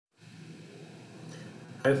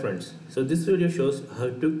Hi friends, so this video shows how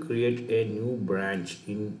to create a new branch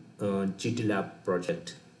in Gitlab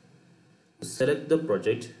project. Select the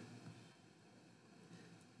project.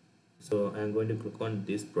 So I'm going to click on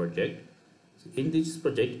this project. So in this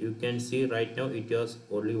project you can see right now it has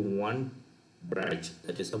only one branch,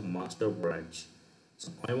 that is a master branch.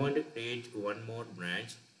 So I want to create one more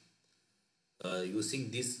branch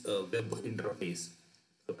using this web interface.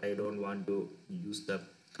 So I don't want to use the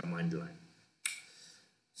command line.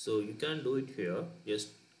 So you can do it here. Just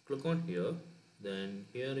click on here, then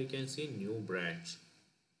here you can see new branch.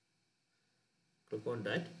 Click on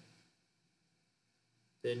that,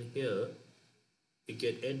 then here you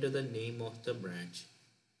can enter the name of the branch,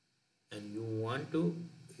 and you want to,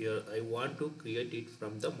 here I want to create it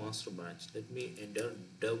from the master branch. Let me enter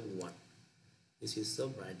dev1. This is the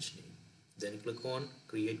branch name. Then click on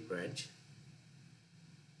create branch.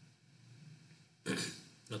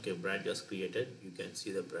 Okay, branch was created. You can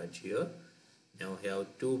see the branch here. Now I have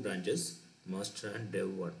two branches, master and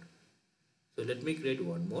dev1. So let me create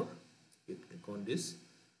one more. You click on this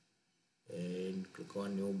and click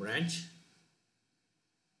on new branch,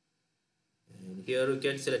 and here you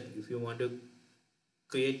can select if you want to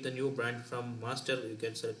create the new branch from master. You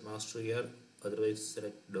can select master here, otherwise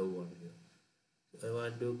select dev1 here. So I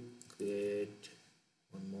want to create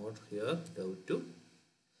one more here, dev2.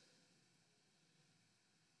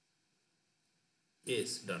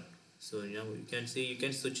 Yes, done. So now you can see you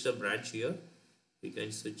can switch the branch here. You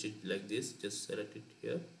can switch it like this. Just select it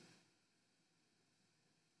here.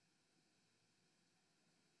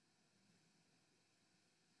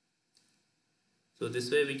 So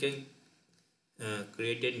this way we can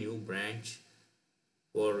create a new branch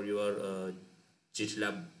for your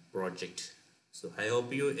Gitlab project. So I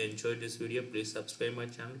hope you enjoyed this video. Please subscribe my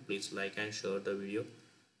channel. Please like and share the video.